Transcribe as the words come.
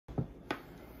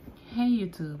Hey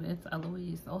YouTube, it's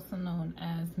Eloise, also known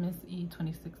as Miss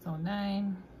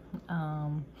E2609.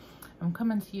 I'm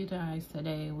coming to you guys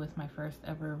today with my first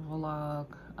ever vlog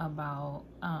about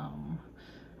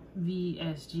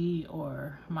VSG,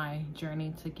 or my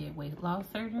journey to get weight loss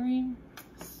surgery.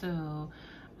 So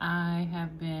I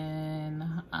have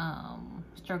been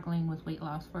struggling with weight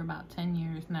loss for about 10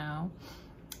 years now,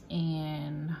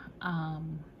 and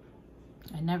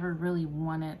I never really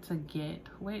wanted to get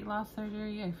weight loss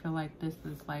surgery. I feel like this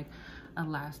is like a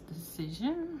last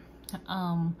decision.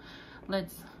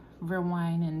 Let's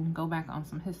rewind and go back on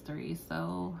some history.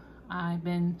 So I've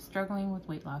been struggling with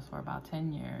weight loss for about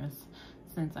 10 years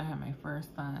since I had my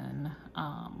first son.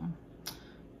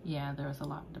 Yeah, there was a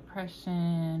lot of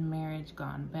depression, marriage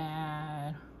gone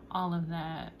bad, all of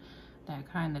that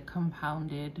kind of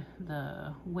compounded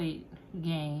the weight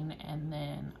gain, and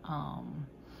then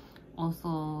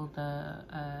also the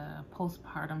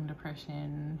postpartum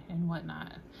depression and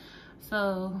whatnot.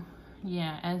 So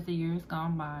yeah, as the years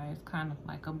gone by, it's kind of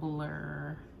like a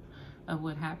blur of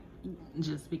what happened,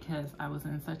 just because I was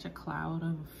in such a cloud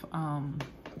of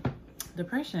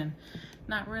depression,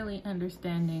 not really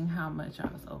understanding how much I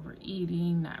was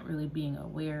overeating, not really being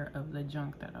aware of the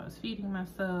junk that I was feeding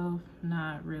myself,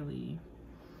 not really,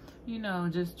 you know,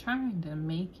 just trying to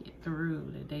make it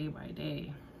through the day by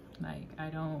day. Like,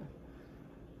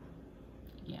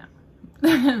 yeah,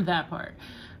 that part.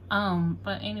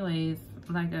 But anyways,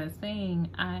 like I was saying,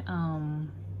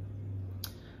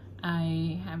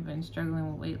 I have been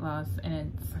struggling with weight loss,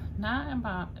 and it's not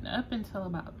about up until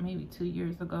about maybe 2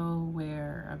 years ago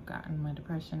where I've gotten my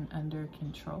depression under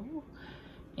control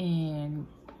and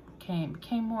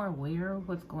became more aware of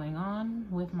what's going on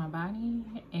with my body.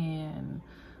 And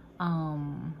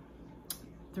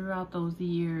throughout those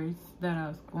years that I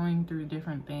was going through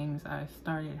different things, I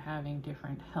started having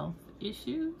different health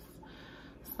issues.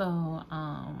 So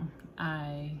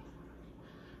I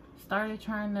started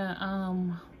trying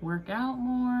to work out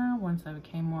more once I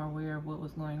became more aware of what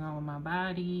was going on with my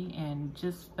body, and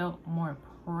just felt more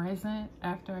present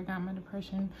after I got my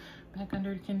depression back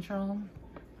under control.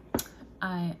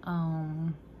 I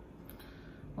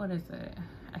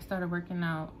I started working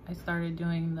out. I started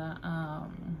doing the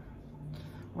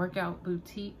workout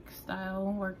boutique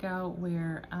style workout,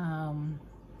 where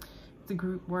it's a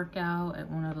group workout at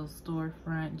one of those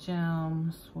storefront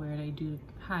gyms where they do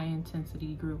high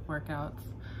intensity group workouts.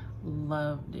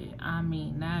 Loved it. I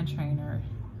mean,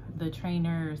 the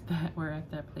trainers that were at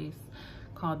that place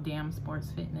called Damn Sports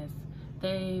Fitness,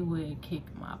 they would kick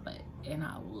my butt, and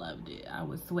I loved it. I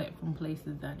would sweat from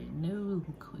places I didn't know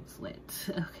could sweat.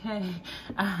 Okay,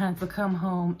 I had to come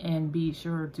home and be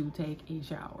sure to take a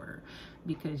shower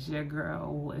because your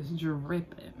girl was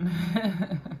dripping.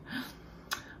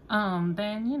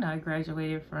 Then, you know, I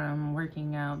graduated from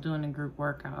working out, doing the group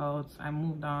workouts. I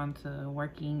moved on to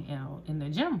working out in the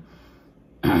gym.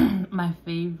 My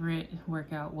favorite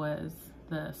workout was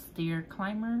the stair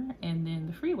climber and then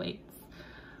the free weights.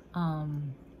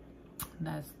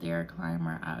 That stair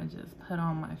climber, I would just put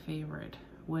on my favorite,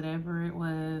 whatever it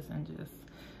was, and just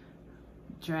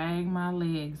drag my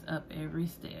legs up every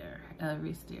stair.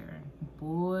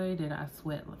 Boy, did I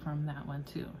sweat from that one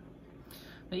too.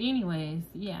 But anyways,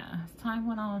 yeah, as time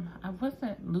went on, I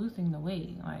wasn't losing the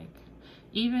weight. Like,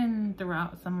 even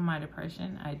throughout some of my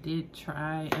depression, I did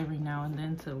try every now and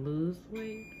then to lose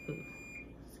weight. Ooh,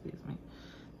 excuse me,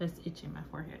 that's itching my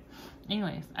forehead.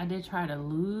 Anyways, I did try to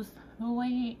lose the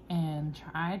weight and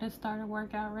try to start a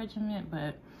workout regimen,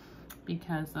 but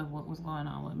because of what was going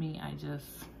on with me, I just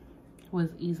was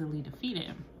easily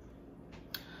defeated.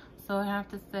 So I have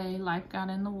to say, life got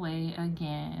in the way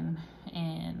again,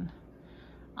 and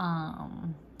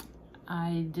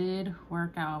I did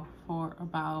work out for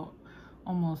about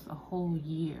almost a whole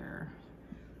year,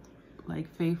 like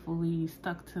faithfully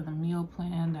stuck to the meal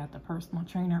plan that the personal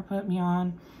trainer put me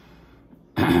on.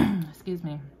 Excuse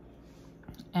me.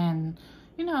 And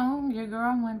you know, your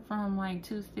girl went from like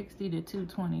 260 to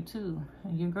 222,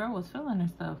 and your girl was feeling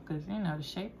herself because, you know, the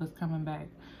shape was coming back.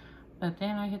 But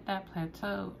then I hit that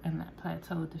plateau, and that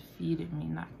plateau defeated me,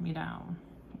 knocked me down.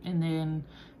 And then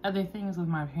other things with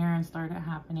my parents started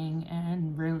happening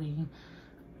and really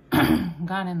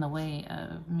got in the way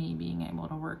of me being able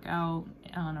to work out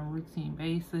on a routine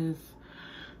basis.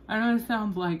 I know it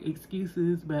sounds like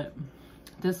excuses, but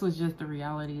this was just the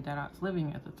reality that I was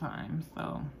living at the time.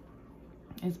 So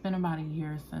it's been about a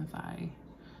year since I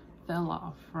fell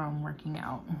off from working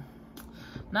out.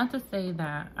 Not to say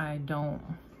that I don't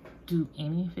do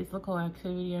any physical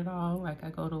activity at all. Like, I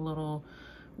go to little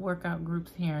workout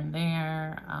groups here and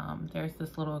there. There's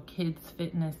this little kids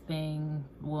fitness thing,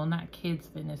 well, not kids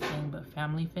fitness thing, but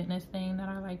family fitness thing that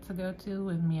I like to go to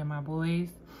with me and my boys.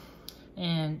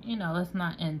 And you know, it's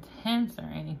not intense or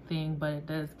anything, but it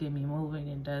does get me moving.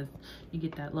 It does, you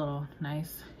get that little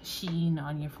nice sheen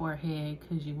on your forehead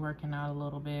because you're working out a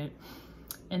little bit.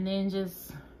 And then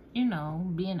just, you know,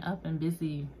 being up and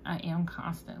busy, I am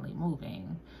constantly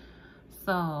moving.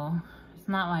 So it's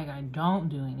not like I don't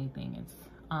do anything. It's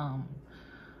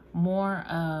more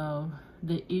of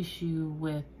the issue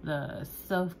with the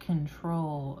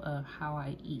self-control of how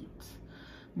I eat.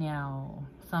 Now,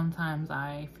 sometimes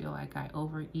I feel like I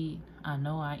overeat. I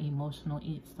know I emotional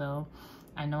eat still.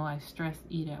 I know I stress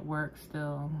eat at work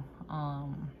still.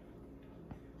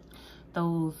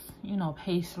 Those, you know,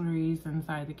 pastries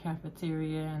inside the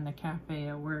cafeteria and the cafe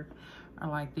at work are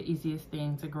like the easiest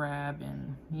thing to grab,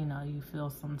 and you know, you feel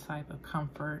some type of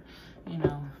comfort. You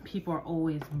know, people are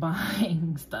always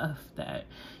buying stuff that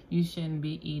you shouldn't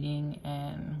be eating.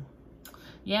 And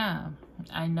yeah,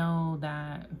 I know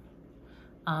that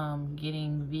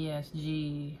getting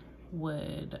VSG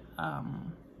would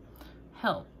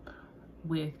help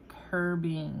with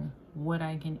curbing what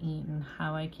I can eat and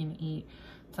how I can eat,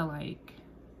 to like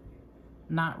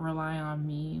not rely on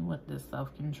me with this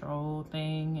self-control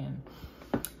thing. And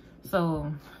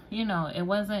so, you know, it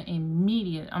wasn't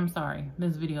immediate. I'm sorry,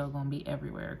 this video is gonna be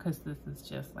everywhere because this is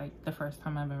just like the first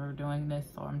time I'm ever doing this,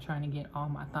 so I'm trying to get all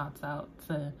my thoughts out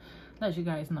to let you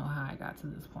guys know how I got to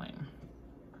this point.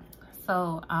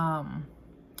 So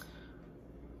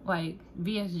like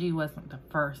VSG wasn't the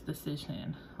first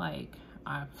decision. Like,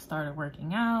 I started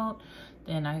working out,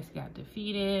 then I got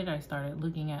defeated. I started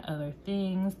looking at other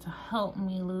things to help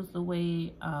me lose the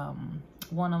weight.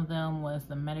 One of them was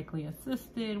the medically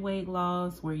assisted weight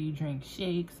loss, where you drink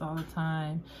shakes all the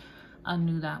time. I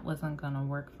knew that wasn't gonna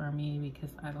work for me because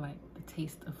I like the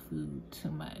taste of food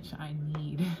too much. I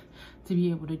need to be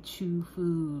able to chew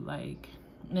food, like.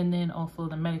 And then also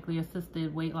the medically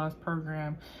assisted weight loss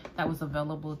program that was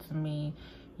available to me,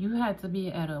 you had to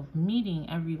be at a meeting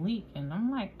every week. And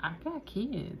I'm like, I got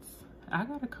kids. I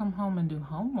gotta come home and do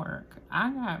homework.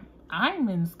 I'm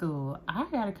in school. I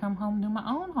gotta come home and do my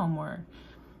own homework.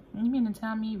 You mean to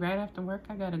tell me right after work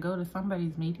I gotta go to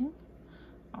somebody's meeting?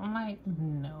 I'm like,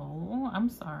 no, I'm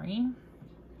sorry.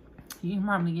 You can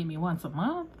probably get me once a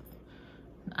month.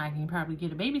 I can probably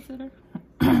get a babysitter.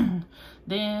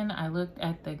 Then I looked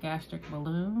at the gastric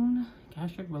balloon.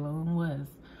 Gastric balloon was,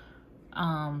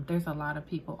 there's a lot of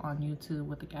people on YouTube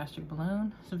with the gastric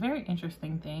balloon. It's a very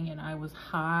interesting thing, and I was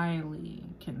highly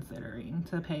considering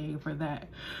to pay for that.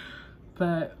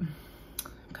 But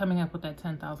coming up with that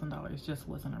 $10,000 just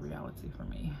wasn't a reality for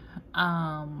me.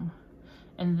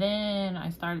 And then I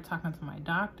started talking to my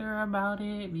doctor about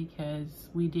it, because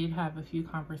we did have a few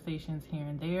conversations here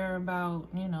and there about,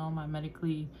 you know, my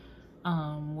medically,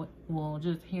 well,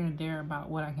 just here and there about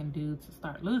what I can do to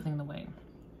start losing the weight.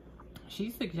 She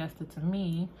suggested to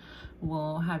me,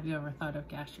 well, have you ever thought of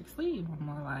gastric sleeve? I'm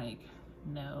more like,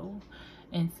 no.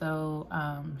 And so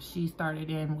she started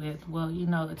in with, well, you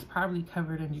know, it's probably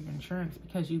covered under your insurance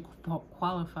because you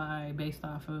qualify based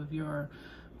off of your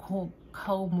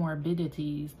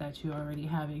comorbidities that you already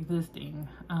have existing.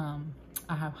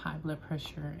 I have high blood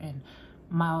pressure and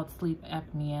mild sleep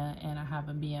apnea, and I have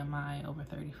a BMI over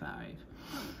 35.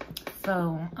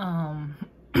 So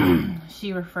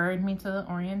she referred me to the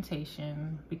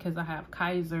orientation because I have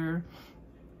Kaiser.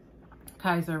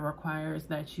 Kaiser requires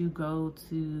that you go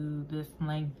to this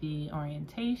lengthy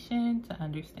orientation to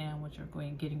understand what you're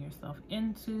getting yourself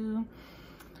into.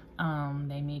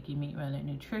 They make you meet with a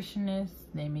nutritionist.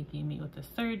 They make you meet with a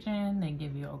surgeon. They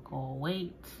give you a goal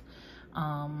weight.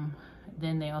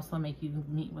 Then they also make you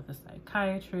meet with a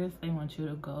psychiatrist. They want you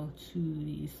to go to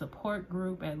the support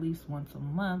group at least once a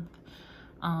month,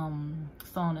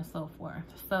 so on and so forth.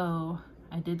 So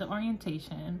I did the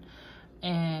orientation,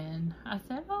 and I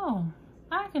said, oh,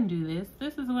 I can do this.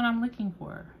 This is what I'm looking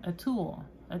for. A tool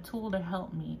to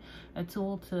help me, a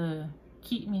tool to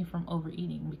keep me from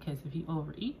overeating, because if you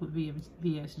overeat with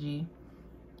VSG,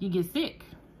 you get sick.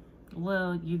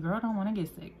 Well, your girl don't want to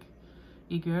get sick.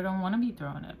 Your girl don't want to be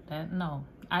throwing up. No,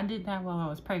 I did that while I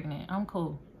was pregnant. I'm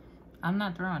cool. I'm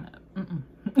not throwing up.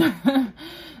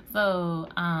 So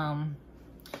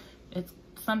it's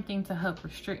something to help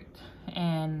restrict,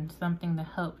 and something to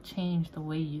help change the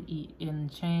way you eat, and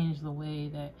change the way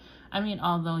that, I mean,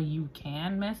 although you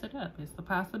can mess it up, it's a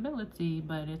possibility,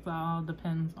 but it all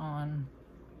depends on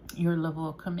your level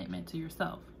of commitment to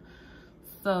yourself.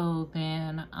 So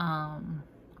then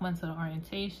went to the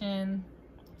orientation,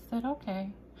 said,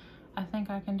 okay, I think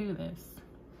I can do this.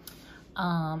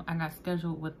 I got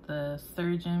scheduled with the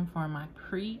surgeon for my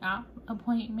pre-op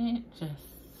appointment just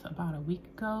about a week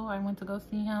ago. I went to go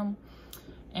see him,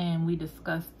 and we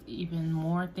discussed even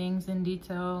more things in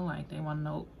detail. Like, they want to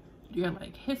know your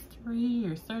like history,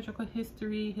 your surgical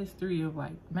history of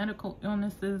like medical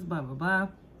illnesses, blah blah blah.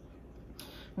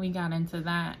 We got into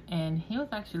that, and he was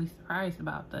actually surprised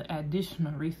about the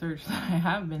additional research that I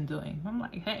have been doing. I'm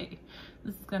like, hey,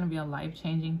 this is going to be a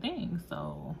life-changing thing,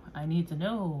 so I need to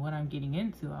know what I'm getting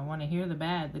into. I want to hear the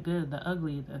bad, the good, the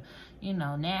ugly, the, you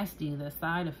know, nasty, the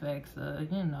side effects,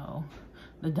 you know,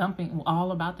 the dumping,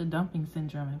 all about the dumping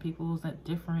syndrome and people's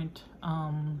different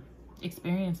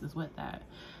experiences with that.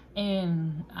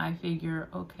 And I figure,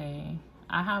 okay,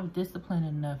 I have discipline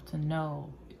enough to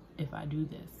know if I do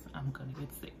this, I'm gonna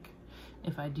get sick.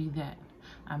 If I do that,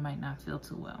 I might not feel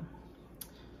too well.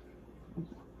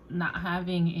 Not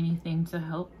having anything to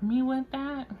help me with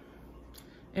that,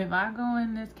 if I go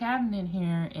in this cabinet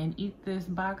here and eat this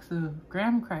box of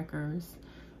graham crackers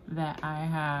that I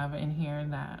have in here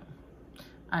that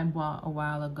I bought a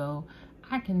while ago,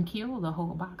 I can kill the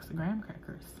whole box of graham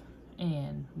crackers.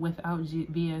 And without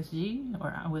VSG,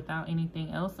 or without anything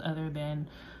else other than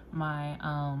my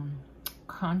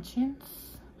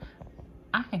conscience,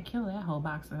 I can kill that whole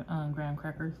box of graham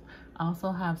crackers. I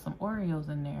also have some Oreos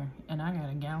in there, and I got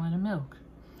a gallon of milk.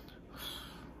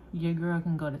 Your girl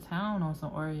can go to town on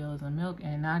some Oreos and milk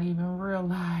and not even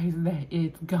realize that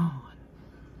it's gone.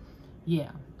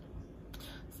 Yeah.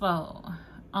 So,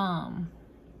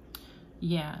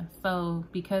 yeah, so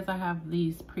because I have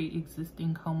these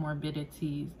pre-existing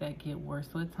comorbidities that get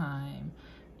worse with time,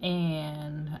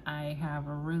 and I have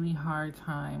a really hard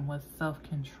time with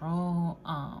self-control,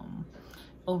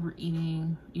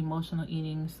 overeating, emotional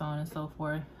eating, so on and so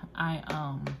forth, I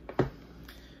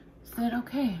said,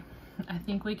 okay, I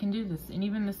think we can do this. And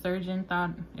even the surgeon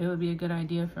thought it would be a good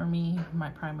idea for me. My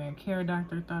primary care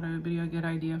doctor thought it would be a good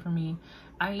idea for me.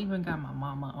 I even got my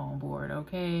mama on board,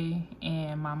 okay?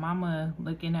 And my mama,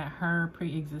 looking at her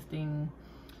pre-existing,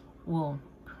 well,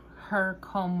 her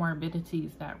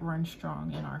comorbidities that run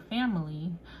strong in our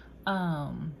family,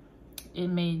 it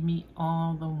made me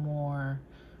all the more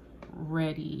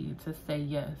ready to say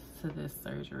yes to this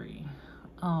surgery.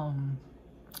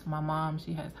 My mom,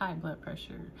 she has high blood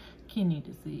pressure, kidney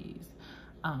disease,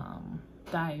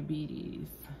 diabetes,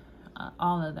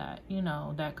 all of that, you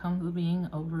know, that comes with being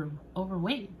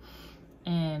overweight.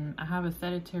 And I have a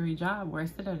sedentary job where I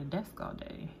sit at a desk all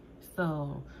day.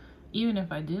 So even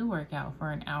if I do work out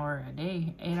for an hour a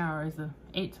day,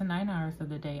 8 to 9 hours of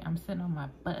the day, I'm sitting on my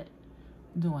butt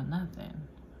doing nothing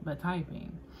but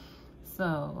typing.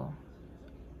 So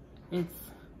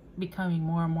it's becoming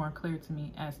more and more clear to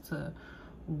me as to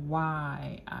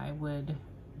why I would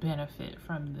benefit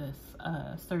from this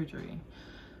surgery.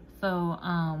 So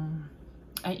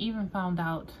I even found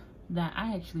out that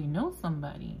I actually know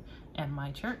somebody at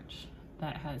my church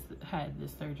that has had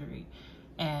this surgery,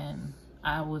 and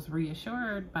I was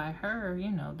reassured by her,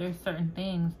 you know, there's certain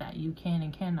things that you can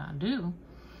and cannot do,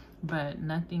 but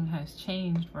nothing has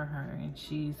changed for her, and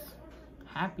she's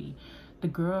happy. The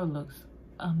girl looks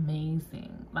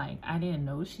amazing. Like, I didn't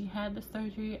know she had the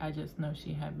surgery. I just know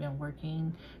she had been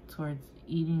working towards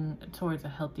a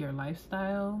healthier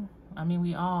lifestyle. I mean,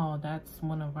 that's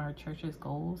one of our church's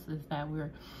goals, is that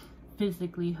we're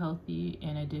physically healthy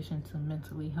in addition to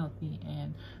mentally healthy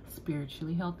and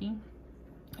spiritually healthy.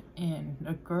 And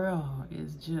the girl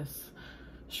is just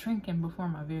shrinking before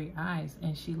my very eyes,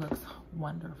 and she looks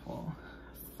wonderful.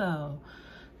 So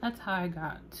that's how I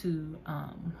got to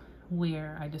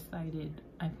where I decided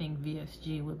I think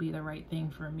VSG would be the right thing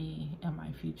for me in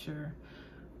my future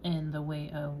in the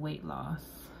way of weight loss.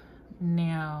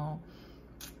 Now,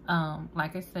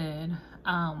 like I said,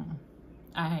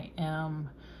 I am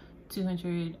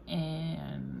 200,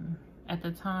 and at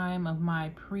the time of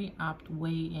my pre-op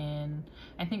weigh-in,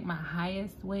 I think my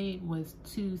highest weight was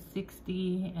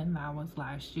 260, and that was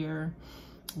last year.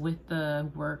 With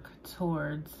the work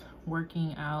towards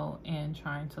working out and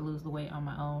trying to lose the weight on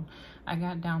my own, I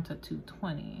got down to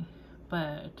 220,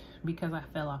 but because I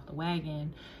fell off the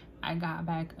wagon, I got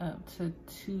back up to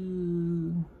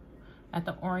at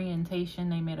the orientation,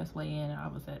 they made us weigh in, I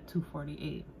was at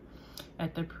 248.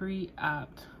 At the pre-op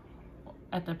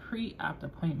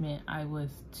appointment, I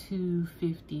was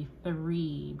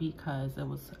 253 because it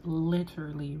was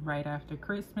literally right after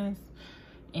Christmas,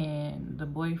 and the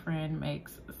boyfriend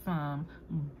makes some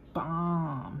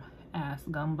bomb ass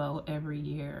gumbo every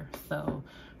year. So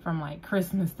from like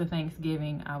Christmas to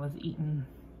Thanksgiving, I was eating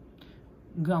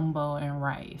gumbo and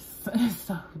rice.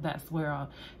 So that's where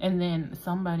and then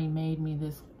somebody made me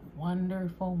this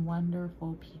wonderful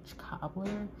peach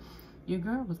cobbler. Your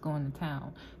girl was going to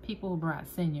town. People brought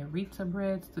senorita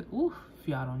breads to, oof, if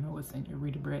y'all don't know what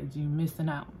senorita breads, you missing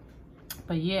out.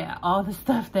 But yeah, all the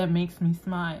stuff that makes me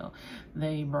smile,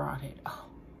 they brought it. Oh,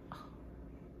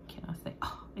 can I say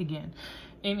oh again?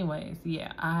 Anyways,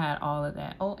 yeah, I had all of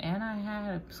that. Oh, and I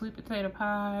had sweet potato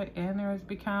pie, and there was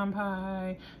pecan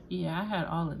pie. Yeah, I had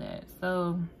all of that.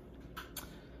 So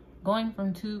going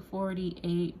from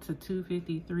 248 to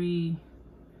 253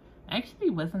 actually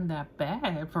wasn't that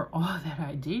bad for all that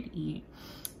I did eat.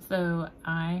 So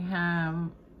I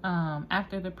have,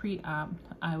 after the pre-op,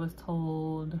 I was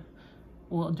told,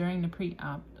 well, during the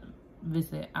pre-op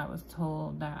visit, I was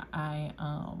told that I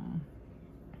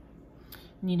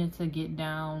needed to get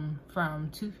down from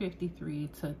 253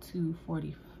 to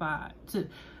 245.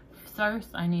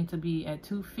 First, I need to be at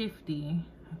 250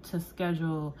 to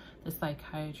schedule the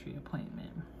psychiatry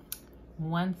appointment.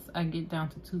 Once I get down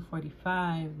to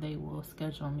 245, they will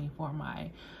schedule me for my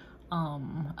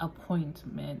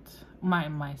appointment,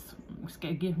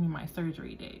 give me my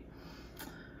surgery date.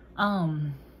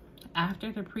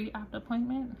 After the pre-op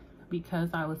appointment, because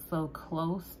I was so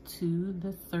close to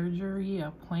the surgery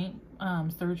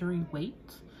surgery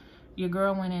wait, your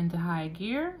girl went into high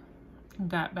gear,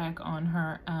 got back on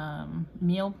her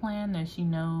meal plan that she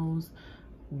knows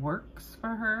works for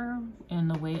her in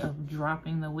the way of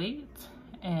dropping the weight,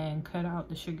 and cut out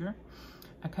the sugar.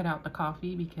 I cut out the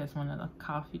coffee because one of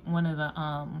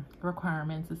the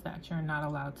requirements is that you're not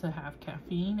allowed to have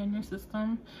caffeine in your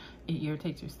system. It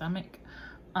irritates your stomach.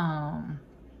 I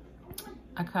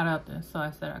cut out so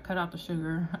I said I cut out the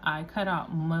sugar. I cut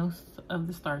out most of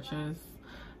the starches.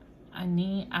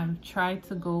 I've tried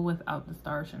to go without the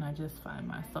starch, and I just find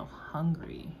myself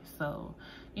hungry. So,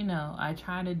 you know, I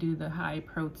try to do the high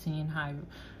protein,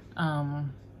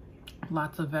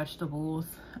 lots of vegetables,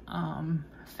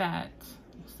 fat,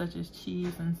 such as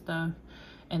cheese and stuff,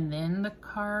 and then the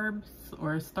carbs,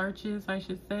 or starches, I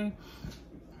should say,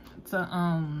 to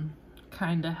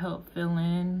kind of help fill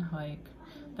in. Like,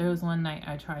 there was one night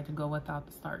I tried to go without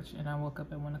the starch, and I woke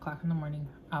up at 1 o'clock in the morning.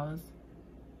 I was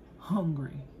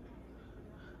hungry.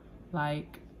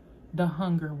 Like, the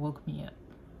hunger woke me up.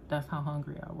 That's how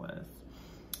hungry I was.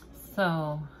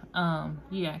 So,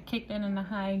 yeah, kicked it in the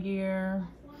high gear,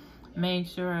 made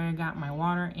sure I got my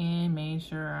water in, made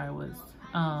sure I was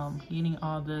eating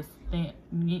all this,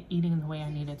 eating the way I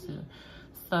needed to.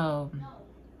 So,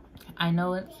 I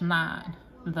know it's not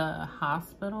the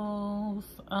hospital's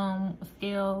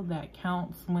scale that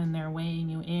counts when they're weighing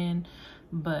you in,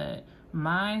 but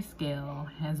my scale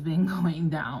has been going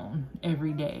down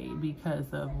every day because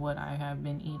of what I have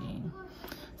been eating.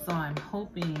 So I'm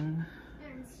hoping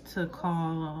to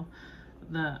call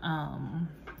the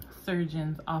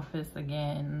surgeon's office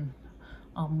again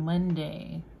on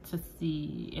Monday to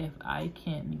see if I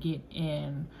can get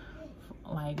in,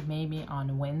 like maybe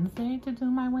on Wednesday, to do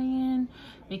my weigh-in,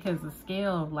 because the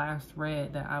scale last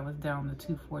read that I was down to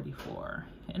 244,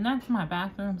 and that's my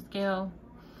bathroom scale.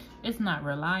 It's not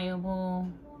reliable.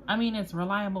 I mean, it's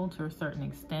reliable to a certain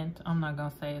extent. I'm not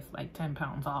gonna say it's like 10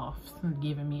 pounds off,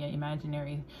 giving me an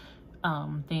imaginary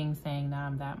thing saying that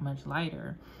I'm that much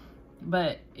lighter,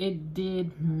 but it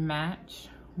did match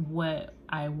what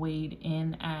I weighed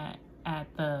in at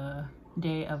the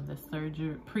day of the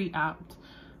surgery pre-op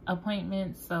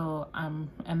appointment. So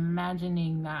I'm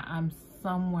imagining that I'm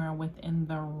somewhere within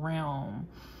the realm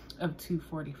of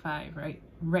 245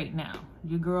 right now.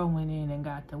 Your girl went in and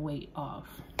got the weight off.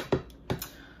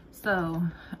 So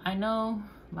I know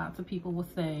lots of people will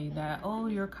say that, oh,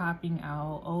 you're copping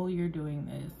out, oh, you're doing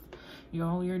this,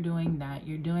 you're doing that,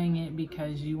 you're doing it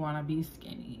because you want to be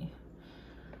skinny.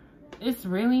 It's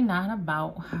really not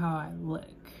about how I look.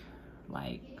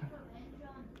 Like,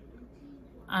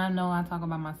 I know I talk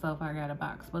about myself, I got a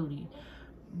box booty,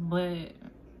 but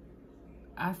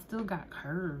I still got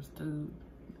curves, dude.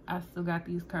 I still got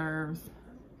these curves.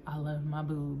 I love my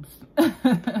boobs.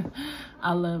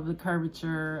 I love the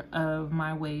curvature of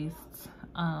my waist.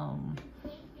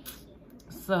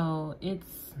 So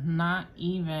it's not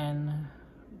even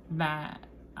that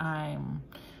I'm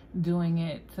doing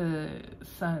it to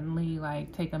suddenly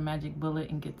like take a magic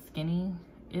bullet and get skinny.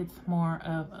 It's more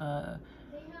of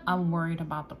I'm worried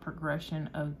about the progression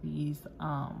of these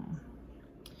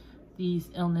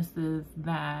illnesses,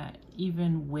 that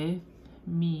even with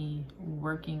me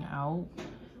working out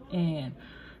and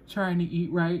trying to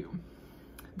eat right,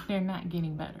 they're not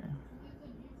getting better.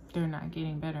 They're not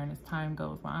getting better, and as time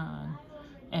goes on,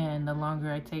 and the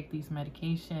longer I take these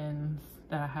medications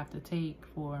that I have to take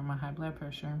for my high blood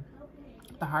pressure,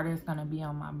 the harder it's going to be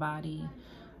on my body,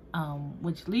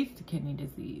 which leads to kidney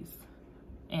disease.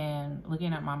 And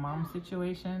looking at my mom's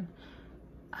situation,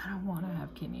 I don't want to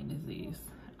have kidney disease.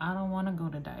 I don't want to go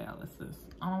to dialysis.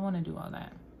 I don't want to do all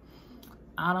that.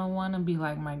 I don't want to be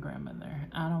like my grandmother.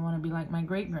 I don't want to be like my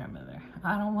great-grandmother.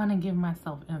 I don't want to give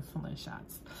myself insulin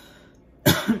shots.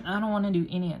 I don't want to do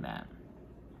any of that.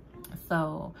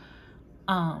 So,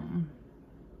 I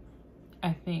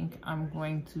think I'm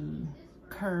going to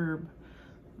curb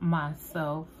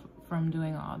myself from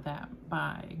doing all that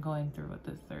by going through with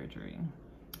this surgery.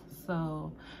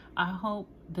 So I hope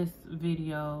this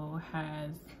video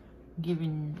has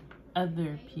given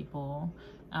other people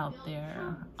out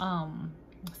there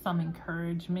some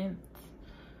encouragement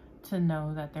to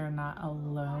know that they're not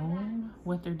alone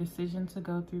with their decision to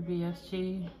go through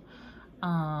VSG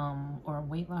or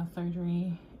weight loss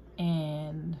surgery,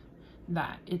 and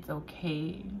that it's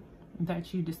okay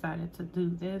that you decided to do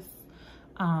this.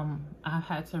 I've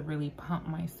had to really pump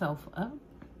myself up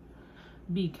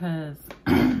because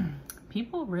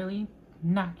people really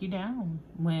knock you down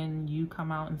when you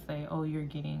come out and say, oh, you're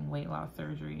getting weight loss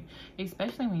surgery,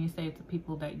 especially when you say it to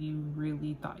people that you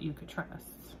really thought you could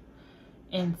trust.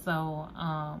 And so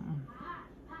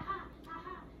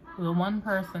the one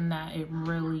person that I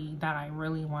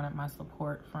really wanted my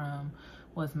support from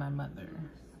was my mother,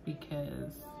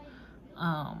 because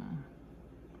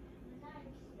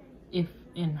if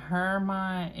in her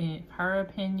mind, if her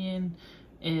opinion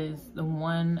is the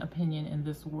one opinion in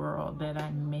this world that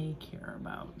I may care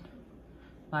about,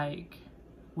 like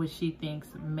what she thinks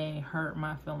may hurt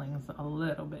my feelings a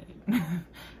little bit.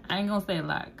 I ain't gonna say a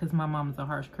lot because my mom's a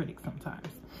harsh critic sometimes,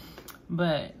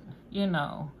 but you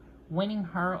know, winning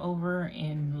her over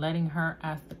and letting her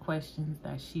ask the questions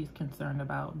that she's concerned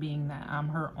about, being that I'm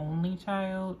her only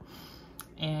child,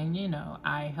 and you know,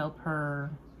 I help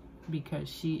her because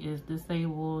she is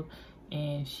disabled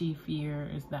and she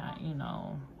fears that, you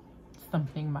know,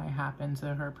 something might happen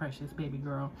to her precious baby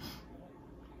girl.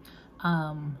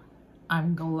 I'm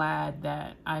glad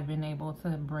that I've been able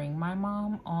to bring my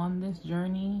mom on this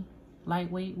journey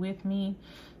lightweight with me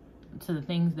to the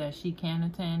things that she can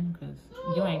attend, because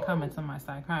you ain't coming to my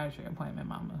psychiatry appointment,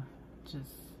 mama.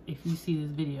 Just, if you see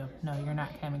this video, no, you're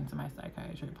not coming to my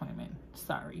psychiatry appointment.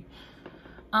 Sorry.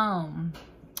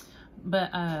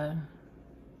 But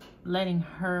letting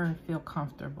her feel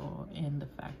comfortable in the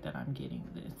fact that I'm getting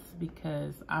this,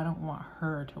 because I don't want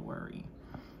her to worry.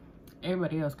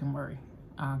 Everybody else can worry.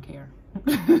 I don't care.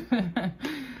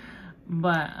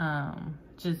 But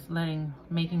just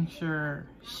making sure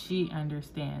she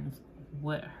understands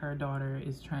what her daughter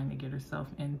is trying to get herself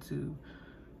into.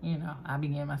 You know, I be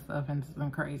getting myself into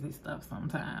some crazy stuff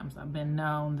sometimes. I've been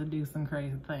known to do some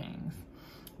crazy things.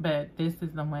 But this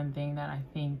is the one thing that I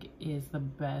think is the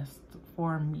best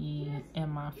for me in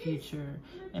my future,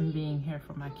 and being here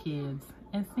for my kids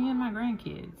and seeing my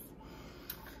grandkids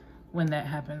when that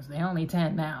happens. They're only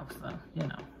 10 now, so, you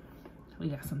know, we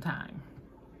got some time.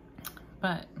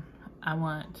 But I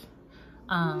want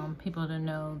people to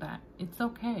know that it's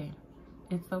okay.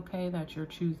 It's okay that you're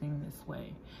choosing this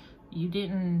way. You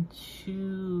didn't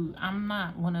choose. I'm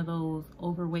not one of those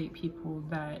overweight people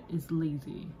that is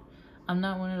lazy. I'm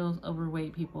not one of those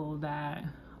overweight people that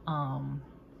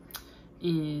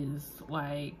is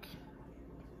like,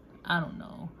 I don't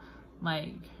know,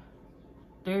 like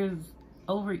there's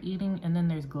overeating and then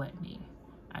there's gluttony,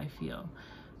 I feel.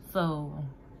 So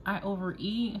I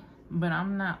overeat, but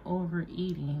I'm not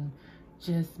overeating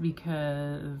just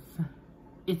because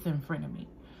it's in front of me.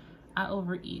 I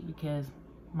overeat because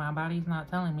my body's not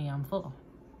telling me I'm full.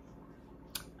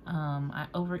 I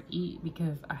overeat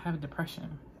because I have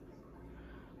depression.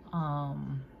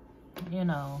 You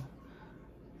know,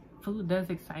 food does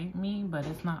excite me, but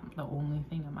it's not the only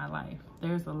thing in my life.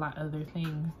 There's a lot of other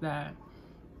things that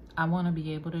I want to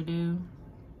be able to do,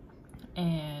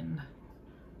 and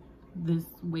this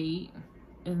weight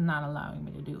is not allowing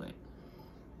me to do it.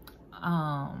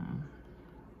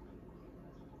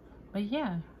 But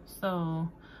yeah, so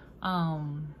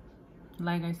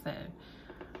like I said,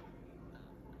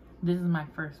 this is my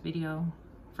first video.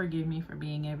 Forgive me for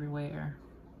being everywhere,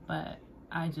 but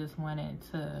I just wanted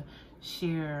to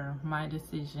share my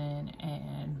decision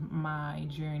and my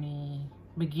journey,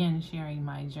 begin sharing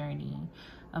my journey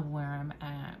of where I'm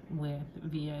at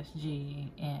with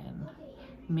VSG, and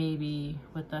maybe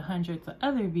with the hundreds of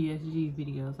other VSG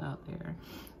videos out there,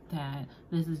 that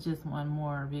this is just one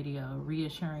more video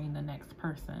reassuring the next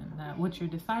person that what you're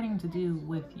deciding to do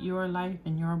with your life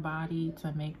and your body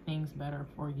to make things better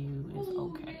for you is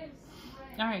okay.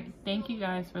 All right, thank you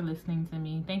guys for listening to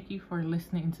me. Thank you for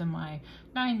listening to my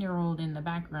 9-year-old in the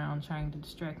background trying to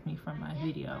distract me from my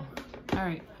video. All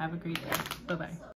right, have a great day. Bye-bye.